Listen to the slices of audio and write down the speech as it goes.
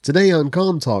Today on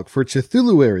Com Talk for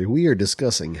Cthulhuary, we are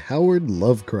discussing Howard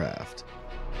Lovecraft.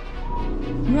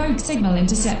 Rogue signal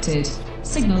intercepted.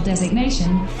 Signal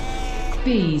designation: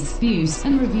 Bees, Views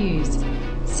and Reviews.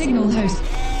 Signal host: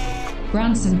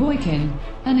 Branson Boykin.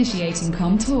 Initiating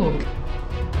Com Talk.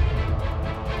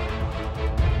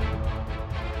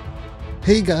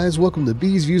 Hey guys, welcome to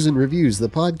Bees, Views and Reviews, the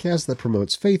podcast that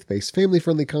promotes faith-based,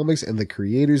 family-friendly comics and the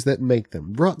creators that make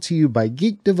them. Brought to you by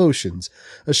Geek Devotions,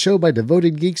 a show by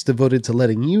devoted geeks devoted to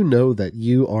letting you know that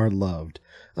you are loved.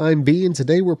 I'm Bee, and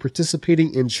today we're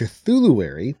participating in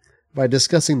Cthulhuary by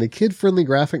discussing the kid-friendly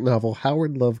graphic novel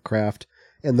Howard Lovecraft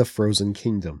and the Frozen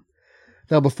Kingdom.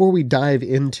 Now, before we dive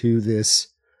into this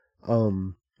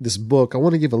book, I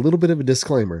want to give a little bit of a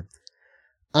disclaimer.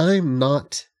 I'm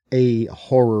not a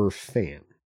horror fan.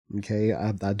 Okay,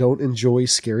 I don't enjoy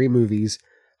scary movies.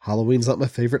 Halloween's not my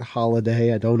favorite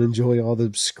holiday. I don't enjoy all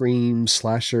the Scream,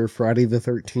 Slasher, Friday the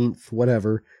 13th,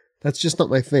 whatever. That's just not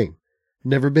my thing.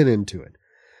 Never been into it.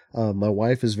 My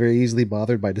wife is very easily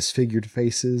bothered by disfigured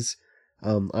faces.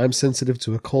 I'm sensitive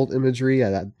to occult imagery.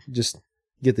 I just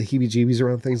get the heebie-jeebies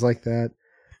around things like that.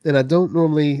 And I don't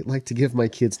normally like to give my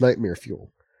kids nightmare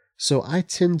fuel. So I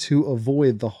tend to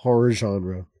avoid the horror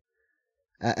genre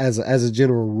as a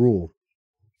general rule.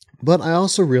 But I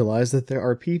also realize that there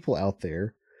are people out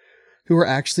there who are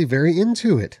actually very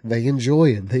into it. They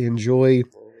enjoy it. They enjoy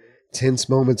tense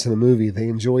moments in a movie. They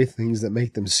enjoy things that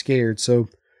make them scared. So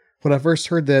when I first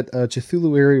heard that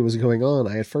Cthulhuary was going on,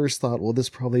 I at first thought, well, this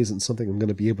probably isn't something I'm going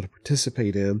to be able to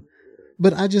participate in.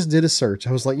 But I just did a search.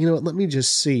 I was like, you know what, let me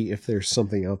just see if there's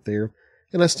something out there.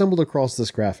 And I stumbled across this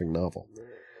graphic novel.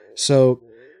 So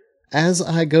as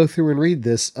I go through and read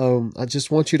this, I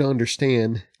just want you to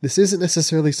understand, this isn't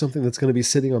necessarily something that's going to be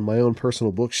sitting on my own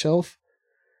personal bookshelf.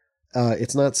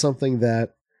 It's not something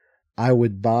that I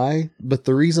would buy, but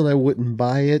the reason I wouldn't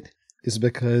buy it is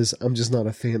because I'm just not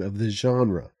a fan of the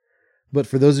genre. But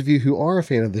for those of you who are a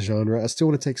fan of the genre, I still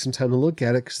want to take some time to look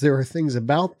at it because there are things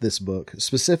about this book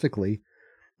specifically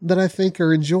that I think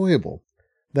are enjoyable.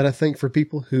 That I think for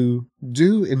people who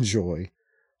do enjoy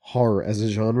horror as a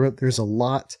genre, there's a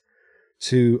lot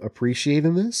to appreciate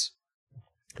in this.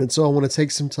 And so I want to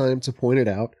take some time to point it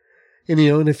out. And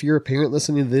and if you're a parent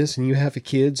listening to this and you have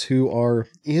kids who are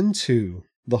into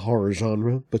the horror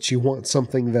genre, but you want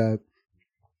something that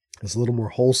is a little more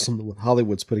wholesome than what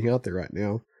Hollywood's putting out there right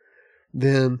now,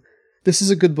 then this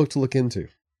is a good book to look into.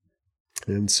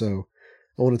 And so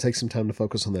I want to take some time to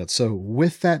focus on that. So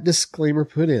with that disclaimer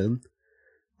put in,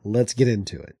 let's get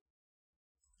into it.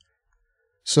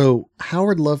 So,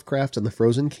 Howard Lovecraft and the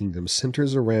Frozen Kingdom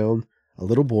centers around a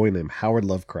little boy named Howard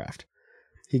Lovecraft.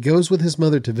 He goes with his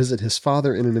mother to visit his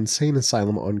father in an insane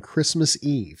asylum on Christmas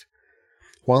Eve.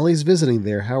 While he's visiting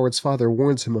there, Howard's father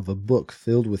warns him of a book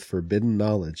filled with forbidden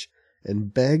knowledge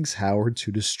and begs Howard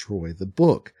to destroy the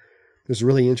book. There's a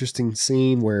really interesting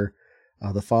scene where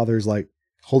the father's like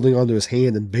holding onto his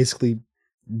hand and basically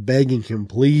begging him,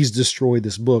 please destroy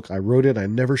this book. I wrote it. I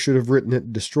never should have written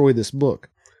it. Destroy this book.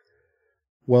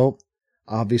 Well,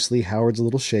 obviously, Howard's a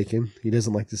little shaken. He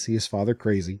doesn't like to see his father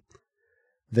crazy.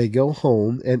 They go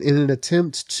home, and in an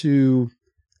attempt to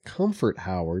comfort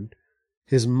Howard,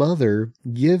 his mother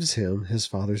gives him his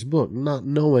father's book, not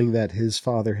knowing that his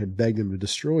father had begged him to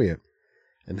destroy it.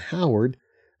 And Howard,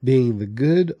 being the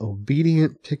good,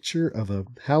 obedient picture of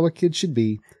how a kid should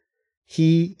be,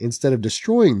 he, instead of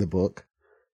destroying the book,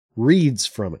 reads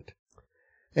from it.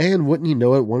 And wouldn't you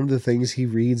know it, one of the things he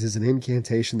reads is an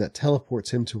incantation that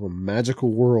teleports him to a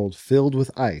magical world filled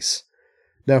with ice.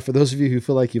 Now, for those of you who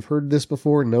feel like you've heard this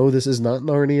before, no, this is not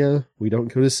Narnia. We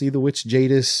don't go to see the witch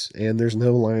Jadis, and there's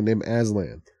no lion named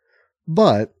Aslan.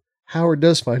 But Howard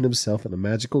does find himself in a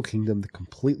magical kingdom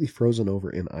completely frozen over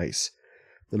in ice.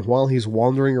 And while he's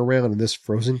wandering around in this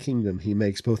frozen kingdom, he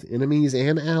makes both enemies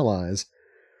and allies,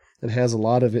 and has a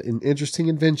lot of interesting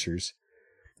adventures.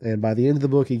 And by the end of the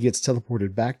book, he gets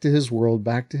teleported back to his world,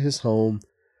 back to his home,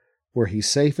 where he's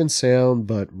safe and sound,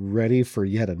 but ready for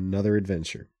yet another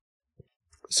adventure.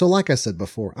 So like I said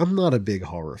before, I'm not a big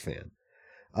horror fan.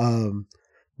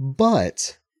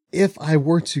 But if I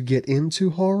were to get into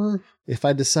horror, if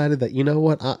I decided that, you know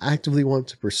what, I actively want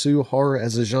to pursue horror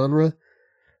as a genre,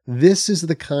 this is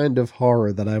the kind of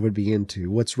horror that I would be into,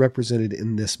 what's represented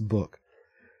in this book.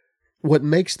 What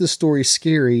makes the story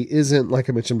scary isn't, like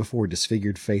I mentioned before,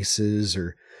 disfigured faces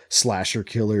or slasher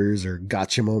killers or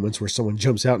gotcha moments where someone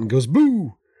jumps out and goes,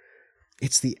 boo!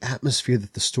 It's the atmosphere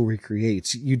that the story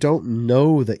creates. You don't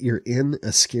know that you're in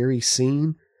a scary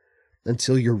scene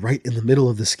until you're right in the middle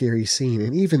of the scary scene.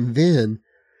 And even then,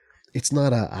 it's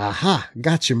not a aha,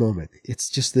 gotcha moment. It's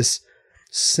just this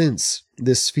sense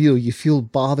this feel. You feel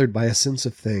bothered by a sense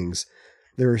of things.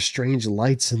 There are strange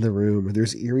lights in the room, or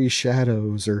there's eerie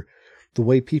shadows, or the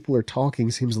way people are talking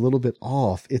seems a little bit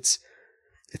off. It's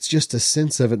just a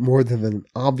sense of it more than an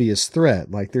obvious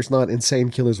threat. Like, there's not insane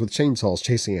killers with chainsaws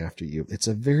chasing after you. It's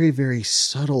a very, very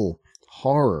subtle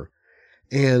horror.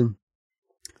 And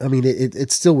I mean,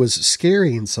 it still was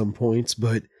scary in some points,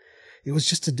 but it was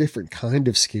just a different kind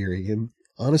of scary. And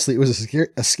honestly, it was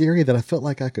a scary that I felt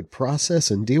like I could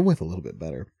process and deal with a little bit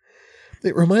better.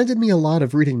 It reminded me a lot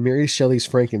of reading Mary Shelley's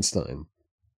Frankenstein.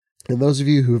 And those of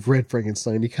you who have read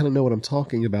Frankenstein, you kind of know what I'm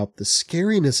talking about. The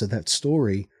scariness of that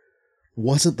story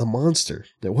wasn't the monster.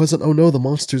 It wasn't, oh no, the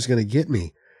monster's going to get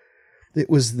me. It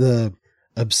was the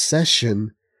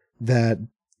obsession that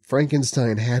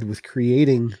Frankenstein had with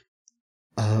creating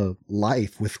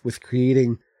life, with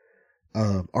creating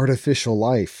artificial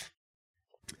life,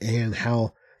 and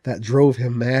how that drove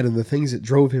him mad, and the things it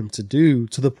drove him to do,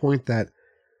 to the point that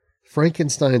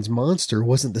Frankenstein's monster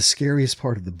wasn't the scariest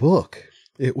part of the book.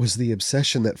 It was the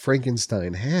obsession that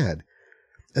Frankenstein had.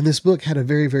 And this book had a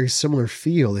very, very similar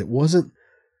feel. It wasn't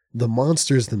the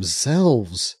monsters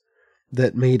themselves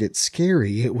that made it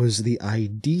scary. It was the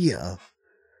idea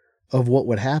of what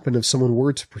would happen if someone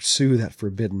were to pursue that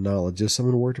forbidden knowledge, if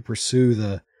someone were to pursue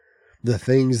the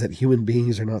things that human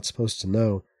beings are not supposed to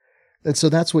know. And so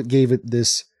that's what gave it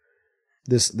this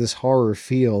horror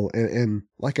feel. And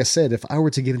like I said, if I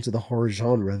were to get into the horror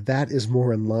genre, that is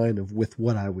more in line with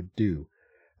what I would do.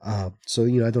 So,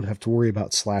 I don't have to worry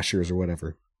about slashers or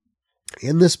whatever.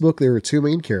 In this book, there are two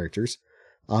main characters.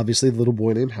 Obviously, the little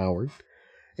boy named Howard.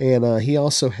 And he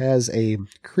also has a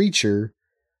creature,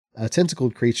 a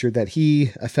tentacled creature that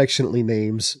he affectionately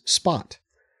names Spot.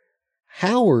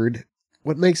 Howard,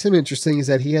 what makes him interesting is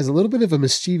that he has a little bit of a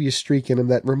mischievous streak in him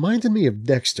that reminded me of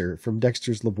Dexter from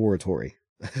Dexter's Laboratory.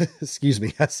 Excuse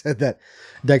me, I said that.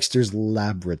 Dexter's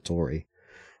Laboratory.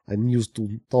 I'm used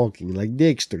to talking like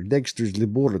Dexter's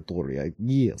Laboratory.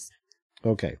 Yes.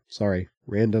 Okay, sorry.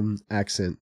 Random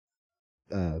accent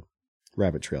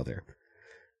rabbit trail there.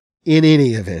 In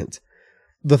any event,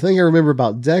 the thing I remember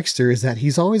about Dexter is that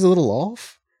he's always a little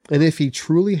off. And if he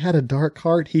truly had a dark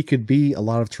heart, he could be a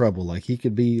lot of trouble. Like, he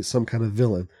could be some kind of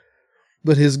villain.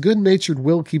 But his good-natured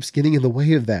will keeps getting in the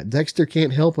way of that. Dexter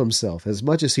can't help himself. As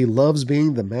much as he loves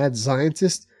being the mad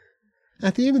scientist,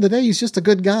 at the end of the day, he's just a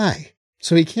good guy.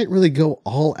 So he can't really go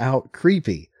all out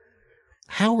creepy.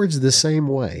 Howard's the same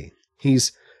way.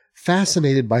 He's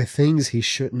fascinated by things he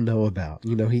shouldn't know about.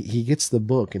 He gets the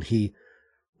book and he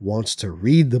wants to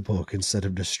read the book instead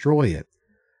of destroy it.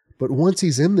 But once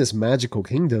he's in this magical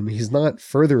kingdom, he's not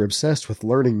further obsessed with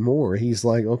learning more. He's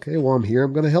like, okay, well, I'm here.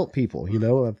 I'm going to help people.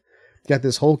 I've got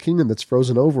this whole kingdom that's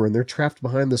frozen over and they're trapped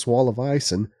behind this wall of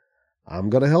ice and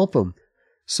I'm going to help them.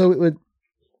 So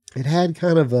it had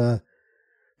kind of a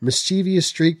mischievous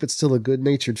streak, but still a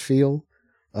good-natured feel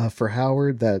for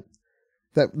Howard that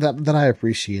I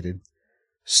appreciated.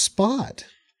 Spot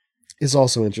is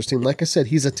also interesting. Like I said,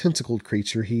 he's a tentacled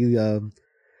creature.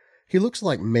 He looks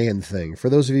like Man-Thing. For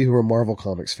those of you who are Marvel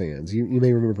Comics fans, you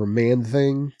may remember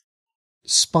Man-Thing.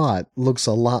 Spot looks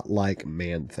a lot like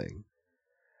Man-Thing.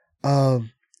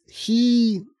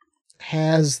 He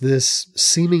has this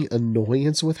seeming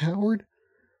annoyance with Howard.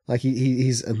 Like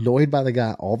he's annoyed by the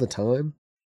guy all the time.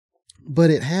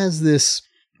 But it has this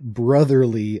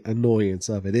brotherly annoyance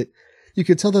of it. You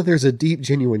could tell that there's a deep,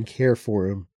 genuine care for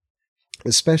him,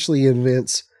 especially in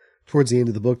events towards the end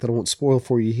of the book that I won't spoil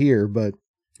for you here, but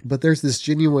there's this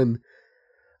genuine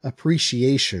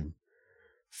appreciation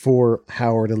for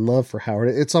Howard and love for Howard.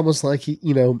 It's almost like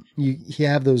you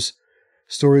have those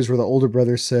stories where the older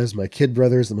brother says, my kid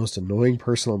brother is the most annoying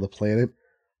person on the planet,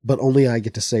 but only I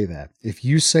get to say that. If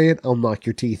you say it, I'll knock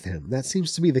your teeth in. That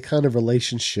seems to be the kind of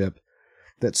relationship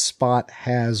that Spot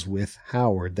has with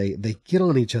Howard. They get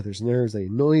on each other's nerves. They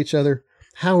annoy each other.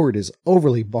 Howard is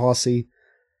overly bossy,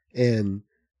 and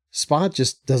Spot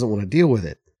just doesn't want to deal with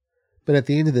it. But at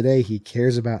the end of the day, he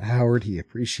cares about Howard, he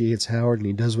appreciates Howard, and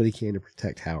he does what he can to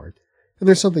protect Howard. And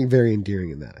there's something very endearing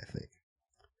in that, I think.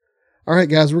 All right,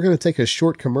 guys, we're going to take a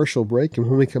short commercial break, and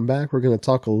when we come back, we're going to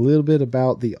talk a little bit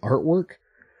about the artwork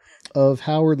of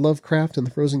Howard Lovecraft and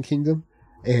the Frozen Kingdom,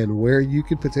 and where you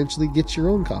could potentially get your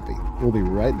own copy. We'll be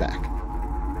right back.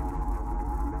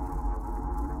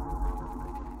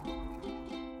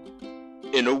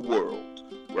 In a world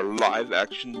where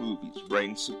live-action movies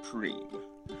reign supreme,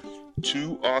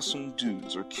 two awesome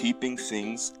dudes are keeping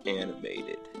things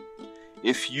animated.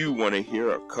 If you want to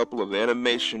hear a couple of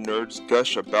animation nerds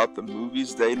gush about the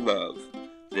movies they love,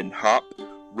 then hop,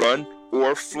 run,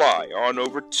 or fly on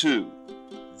over to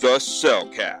The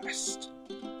Cellcast.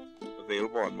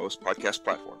 available on most podcast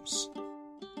platforms.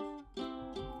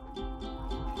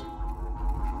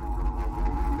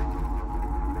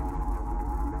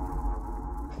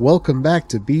 Welcome back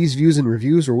to Bees, Views, and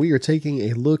Reviews, where we are taking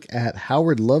a look at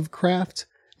Howard Lovecraft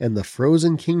and the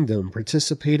Frozen Kingdom,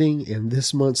 participating in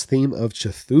this month's theme of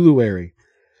Cthulhuary.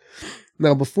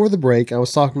 Now, before the break, I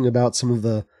was talking about some of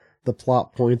the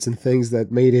plot points and things that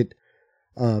made it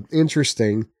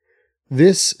interesting.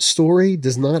 This story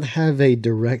does not have a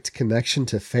direct connection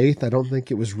to faith. I don't think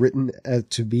it was written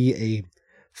to be a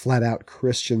flat-out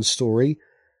Christian story.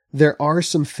 There are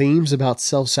some themes about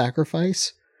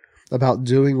self-sacrifice, about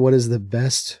doing what is the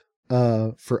best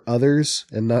for others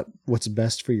and not what's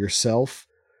best for yourself.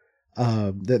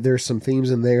 That there's some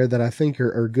themes in there that I think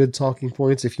are good talking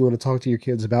points if you want to talk to your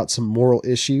kids about some moral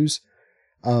issues.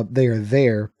 They are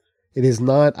there. It is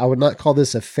not, I would not call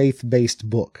this a faith-based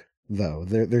book, though.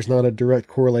 There's not a direct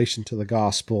correlation to the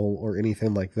gospel or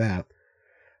anything like that.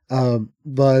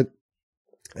 But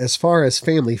as far as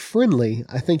family-friendly,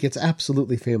 I think it's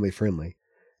absolutely family-friendly.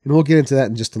 And we'll get into that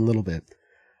in just a little bit.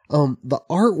 The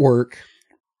artwork,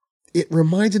 it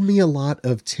reminded me a lot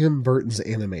of Tim Burton's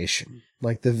animation,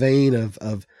 like the vein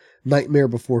of Nightmare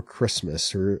Before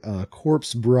Christmas or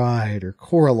Corpse Bride or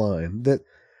Coraline,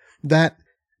 that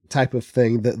type of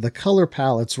thing. The color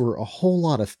palettes were a whole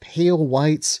lot of pale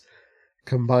whites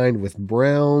combined with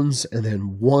browns and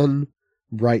then one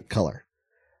bright color.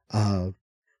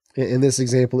 In this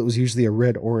example, it was usually a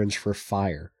red-orange for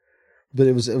fire, but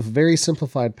it was a very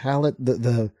simplified palette.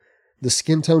 The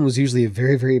skin tone was usually a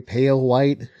very, very pale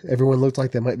white. Everyone looked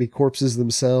like they might be corpses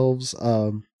themselves.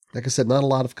 Like I said, not a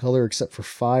lot of color except for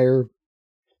fire.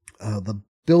 The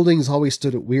buildings always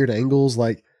stood at weird angles.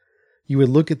 Like you would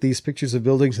look at these pictures of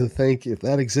buildings and think if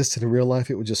that existed in real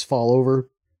life, it would just fall over.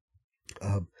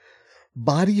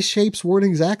 Body shapes weren't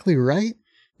exactly right.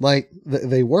 Like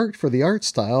they worked for the art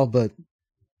style, but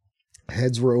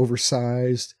heads were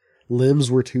oversized. Limbs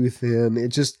were too thin.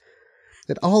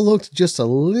 It all looked just a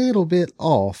little bit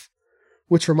off,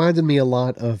 which reminded me a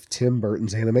lot of Tim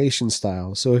Burton's animation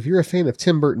style. So if you're a fan of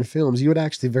Tim Burton films, you would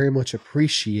actually very much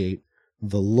appreciate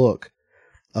the look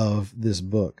of this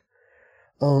book.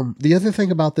 The other thing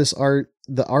about this the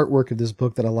artwork of this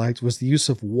book that I liked was the use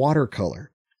of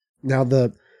watercolor. Now,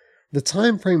 the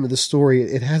time frame of the story,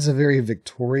 it has a very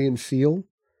Victorian feel.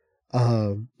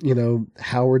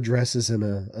 Howard dresses in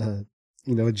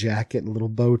a jacket and a little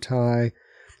bow tie.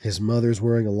 His mother's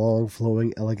wearing a long,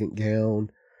 flowing, elegant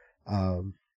gown.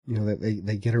 That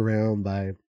they get around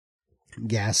by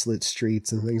gaslit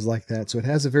streets and things like that. So it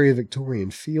has a very Victorian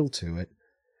feel to it.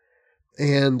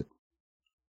 And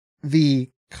the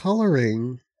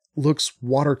coloring looks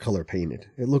watercolor painted.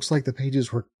 It looks like the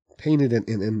pages were painted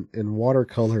in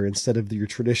watercolor instead of your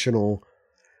traditional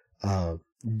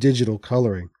digital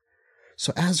coloring.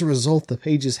 So as a result, the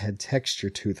pages had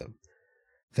texture to them.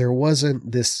 There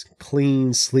wasn't this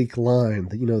clean, sleek line.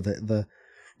 The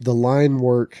line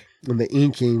work and the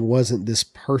inking wasn't this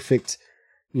perfect,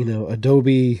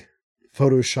 Adobe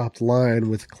Photoshopped line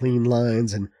with clean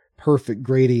lines and perfect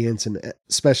gradients and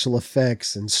special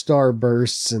effects and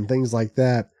starbursts and things like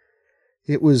that.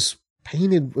 It was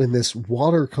painted in this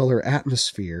watercolor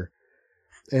atmosphere,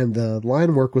 and the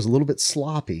line work was a little bit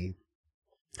sloppy.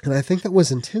 And I think that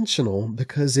was intentional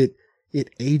because it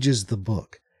ages the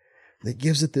book. It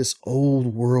gives it this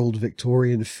old world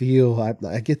Victorian feel.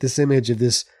 I get this image of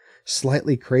this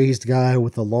slightly crazed guy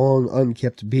with a long,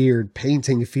 unkempt beard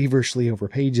painting feverishly over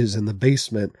pages in the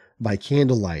basement by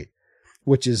candlelight,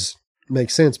 which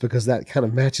makes sense because that kind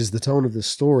of matches the tone of the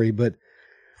story, but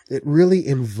it really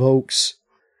invokes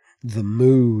the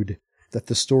mood that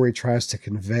the story tries to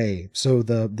convey. So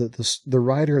the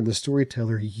writer and the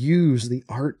storyteller use the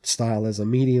art style as a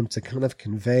medium to kind of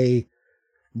convey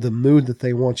the mood that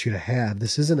they want you to have.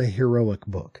 This isn't a heroic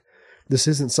book. This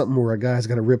isn't something where a guy's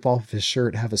going to rip off his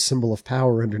shirt, have a symbol of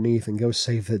power underneath, and go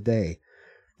save the day.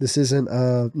 This isn't,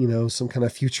 some kind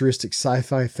of futuristic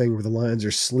sci-fi thing where the lines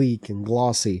are sleek and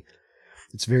glossy.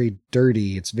 It's very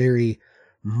dirty. It's very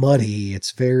muddy.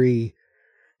 It's very,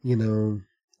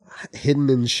 hidden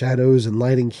in shadows and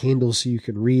lighting candles so you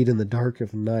can read in the dark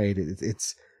of night.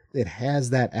 It has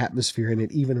that atmosphere in it,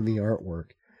 even in the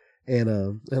artwork. And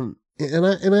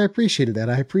I appreciated that.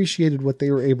 I appreciated what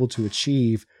they were able to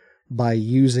achieve by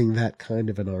using that kind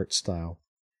of an art style.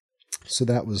 So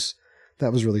that was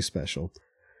really special.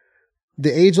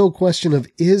 The age-old question of,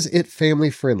 is it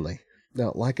family-friendly?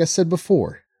 Now, like I said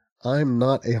before, I'm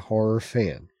not a horror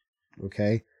fan,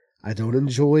 okay? I don't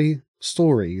enjoy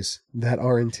stories that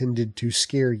are intended to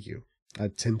scare you. I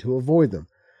tend to avoid them.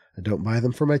 I don't buy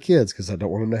them for my kids because I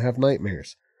don't want them to have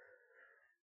nightmares.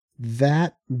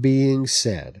 That being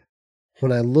said,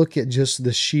 when I look at just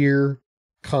the sheer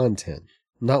content,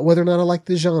 not whether or not I like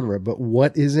the genre, but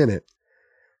what is in it,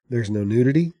 there's no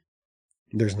nudity,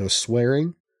 there's no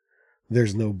swearing,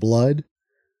 there's no blood.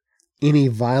 Any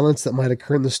violence that might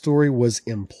occur in the story was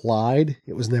implied.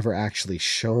 It was never actually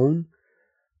shown.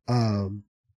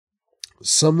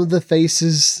 Some of the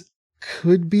faces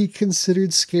could be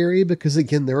considered scary because,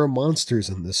 again, there are monsters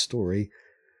in this story.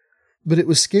 But it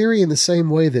was scary in the same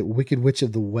way that Wicked Witch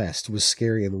of the West was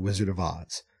scary in The Wizard of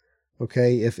Oz.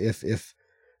 Okay, if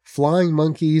flying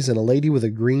monkeys and a lady with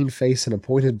a green face and a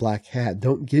pointed black hat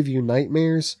don't give you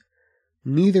nightmares,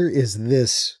 neither is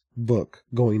this book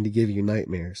going to give you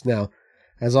nightmares. Now,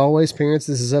 as always, parents,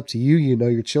 this is up to you. You know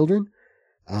your children.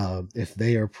 If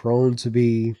they are prone to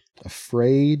be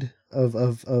afraid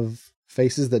of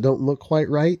faces that don't look quite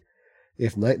right,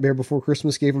 if Nightmare Before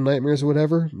Christmas gave them nightmares or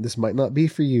whatever, this might not be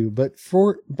for you. But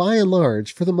by and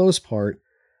large, for the most part,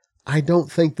 I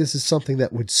don't think this is something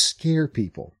that would scare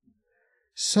people.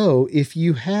 So if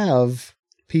you have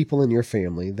people in your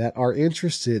family that are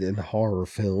interested in horror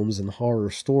films and horror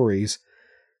stories,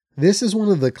 this is one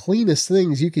of the cleanest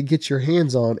things you could get your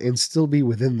hands on and still be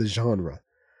within the genre.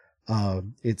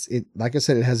 Like I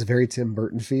said, it has a very Tim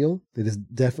Burton feel.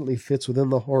 It definitely fits within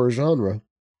the horror genre.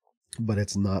 But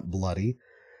it's not bloody.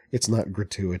 It's not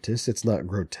gratuitous. It's not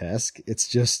grotesque. It's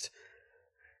just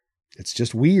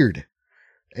weird.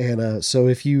 And so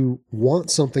if you want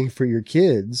something for your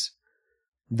kids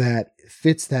that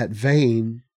fits that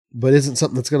vein, but isn't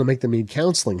something that's going to make them need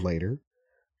counseling later,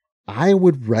 I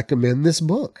would recommend this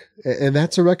book. And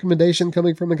that's a recommendation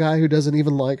coming from a guy who doesn't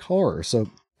even like horror. So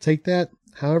take that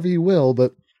however you will,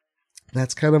 but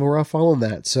that's kind of where I fall on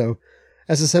that. So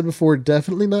as I said before,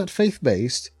 definitely not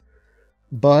faith-based.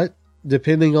 But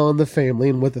depending on the family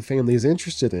and what the family is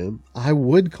interested in, I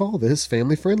would call this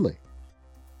family friendly.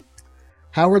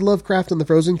 Howard Lovecraft and the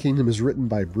Frozen Kingdom is written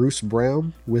by Bruce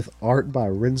Brown with art by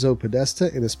Renzo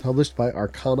Podesta and is published by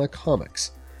Arcana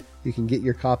Comics. You can get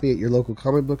your copy at your local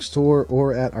comic book store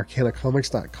or at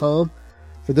arcanacomics.com.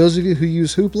 For those of you who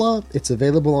use Hoopla, it's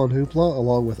available on Hoopla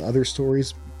along with other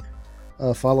stories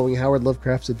following Howard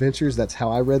Lovecraft's adventures. That's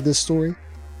how I read this story,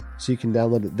 so you can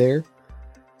download it there.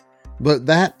 But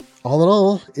that, all in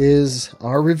all, is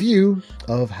our review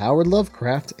of Howard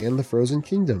Lovecraft and the Frozen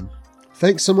Kingdom.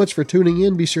 Thanks so much for tuning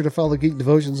in. Be sure to follow Geek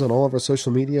Devotions on all of our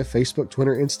social media, Facebook,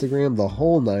 Twitter, Instagram, the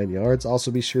whole 9 yards.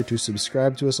 Also be sure to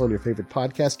subscribe to us on your favorite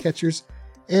podcast catchers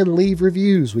and leave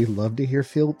reviews. We love to hear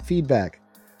feedback.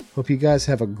 Hope you guys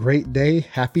have a great day.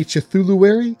 Happy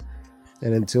Cthulhuary.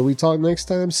 And until we talk next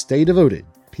time, stay devoted.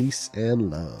 Peace and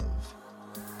love.